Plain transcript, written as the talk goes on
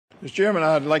Mr. Chairman,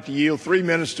 I'd like to yield 3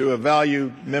 minutes to a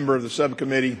valued member of the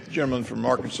subcommittee, the gentleman from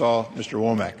Arkansas, Mr.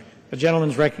 Womack. The gentleman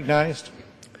is recognized.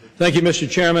 Thank you, Mr.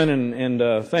 Chairman,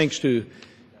 and thanks to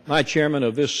my chairman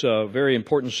of this very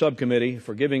important subcommittee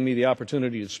for giving me the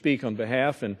opportunity to speak on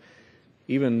behalf, and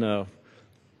even a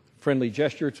friendly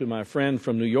gesture to my friend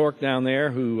from New York down there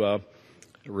who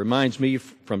reminds me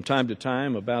from time to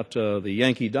time about the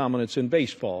Yankee dominance in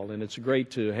baseball, and it's great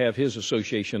to have his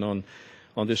association on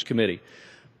this committee.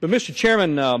 But, Mr.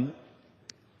 Chairman,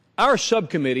 our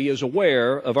subcommittee is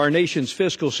aware of our nation's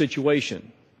fiscal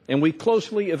situation, and we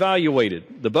closely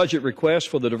evaluated the budget requests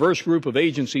for the diverse group of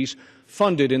agencies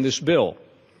funded in this bill.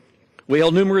 We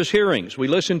held numerous hearings. We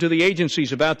listened to the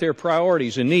agencies about their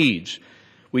priorities and needs.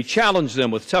 We challenged them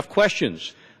with tough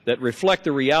questions that reflect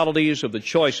the realities of the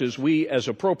choices we as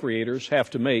appropriators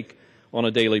have to make on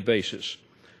a daily basis.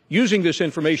 Using this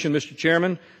information, Mr.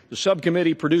 Chairman, the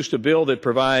subcommittee produced a bill that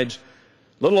provides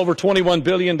a little over $21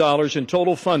 billion in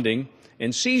total funding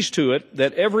and sees to it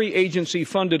that every agency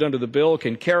funded under the bill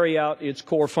can carry out its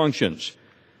core functions.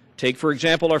 Take, for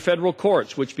example, our federal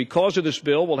courts, which because of this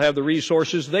bill will have the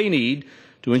resources they need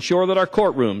to ensure that our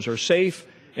courtrooms are safe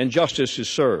and justice is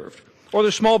served. Or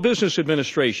the Small Business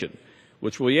Administration,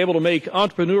 which will be able to make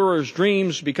entrepreneurs'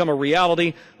 dreams become a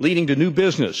reality, leading to new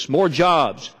business, more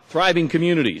jobs, thriving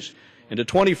communities, and a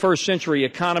 21st century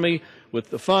economy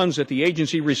with the funds that the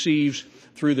agency receives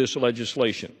through this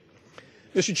legislation.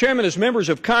 Mr. Chairman, as members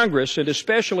of Congress, and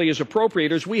especially as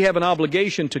appropriators, we have an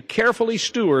obligation to carefully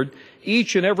steward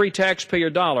each and every taxpayer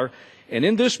dollar, and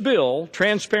in this bill,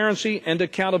 transparency and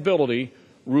accountability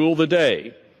rule the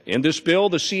day. In this bill,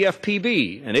 the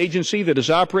CFPB, an agency that has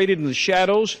operated in the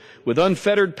shadows with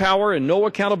unfettered power and no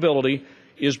accountability,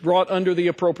 is brought under the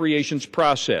appropriations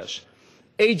process.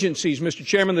 Agencies, Mr.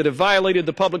 Chairman, that have violated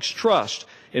the public's trust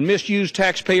and misused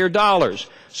taxpayer dollars,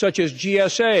 such as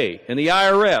GSA and the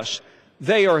IRS,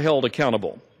 they are held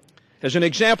accountable. As an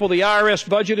example, the IRS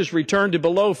budget is returned to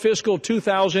below fiscal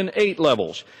 2008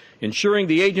 levels, ensuring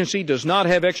the agency does not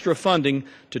have extra funding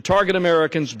to target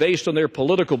Americans based on their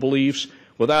political beliefs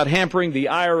without hampering the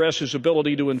IRS's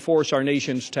ability to enforce our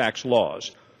nation's tax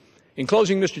laws. In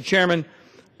closing, Mr. Chairman,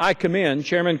 I commend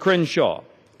Chairman Crenshaw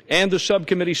and the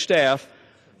subcommittee staff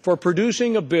for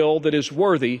producing a bill that is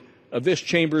worthy of this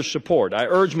chamber's support. I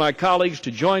urge my colleagues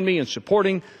to join me in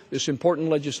supporting this important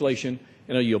legislation,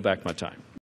 and I yield back my time.